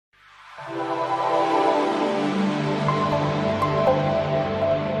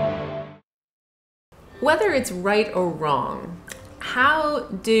Whether it's right or wrong, how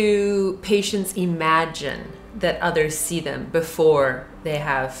do patients imagine that others see them before they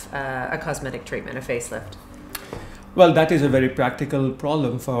have a cosmetic treatment, a facelift? Well, that is a very practical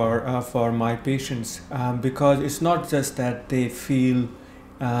problem for my patients because it's not just that they feel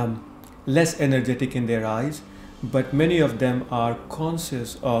less energetic in their eyes, but many of them are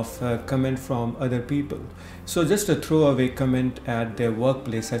conscious of comment from other people. So just a throwaway comment at their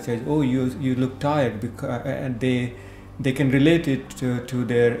workplace, such as, "Oh, you look tired," because, and they can relate it to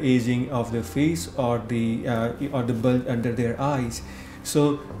their aging of the face or the bulge under their eyes.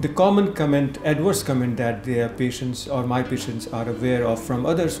 So the common comment, adverse comment that their patients or my patients are aware of from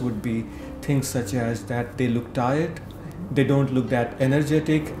others would be things such as that they look tired, they don't look that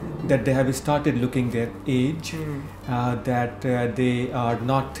energetic, that they have started looking their age, that they are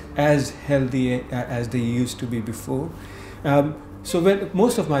not as healthy as they used to be before. So when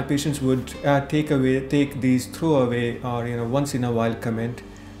most of my patients would take these throwaway or once in a while comment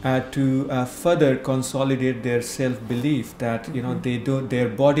to further consolidate their self-belief that their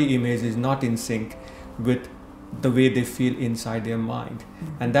body image is not in sync with the way they feel inside their mind,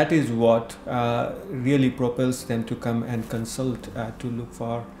 and that is what really propels them to come and consult to look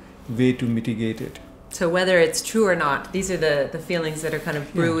for way to mitigate it. So whether it's true or not, these are the feelings that are kind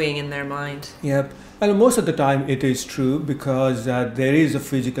of brewing in their mind. Yep. Well, most of the time it is true because there is a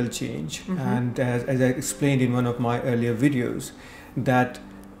physical change, and as I explained in one of my earlier videos, that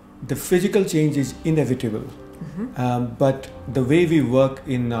the physical change is inevitable. But the way we work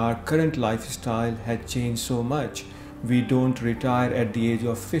in our current lifestyle has changed so much. We don't retire at the age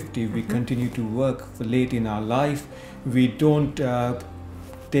of 50. We continue to work late in our life. We don't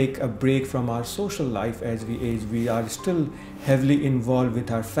take a break from our social life as we age. We are still heavily involved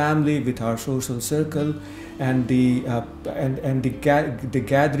with our family, with our social circle, and the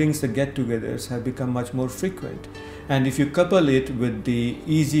gatherings, the get-togethers have become much more frequent. And if you couple it with the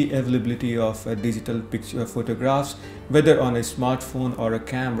easy availability of digital picture photographs, whether on a smartphone or a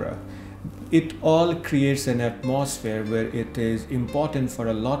camera, it all creates an atmosphere where it is important for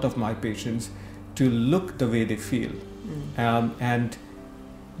a lot of my patients to look the way they feel. And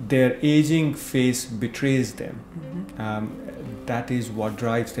their aging face betrays them. That is what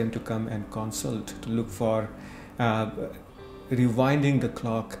drives them to come and consult, to look for rewinding the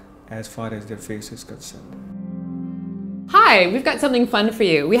clock as far as their face is concerned. Hi, we've got something fun for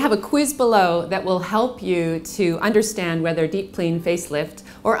you. We have a quiz below that will help you to understand whether deep clean facelift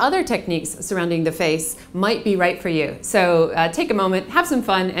or other techniques surrounding the face might be right for you. So take a moment, have some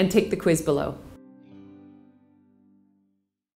fun, and take the quiz below.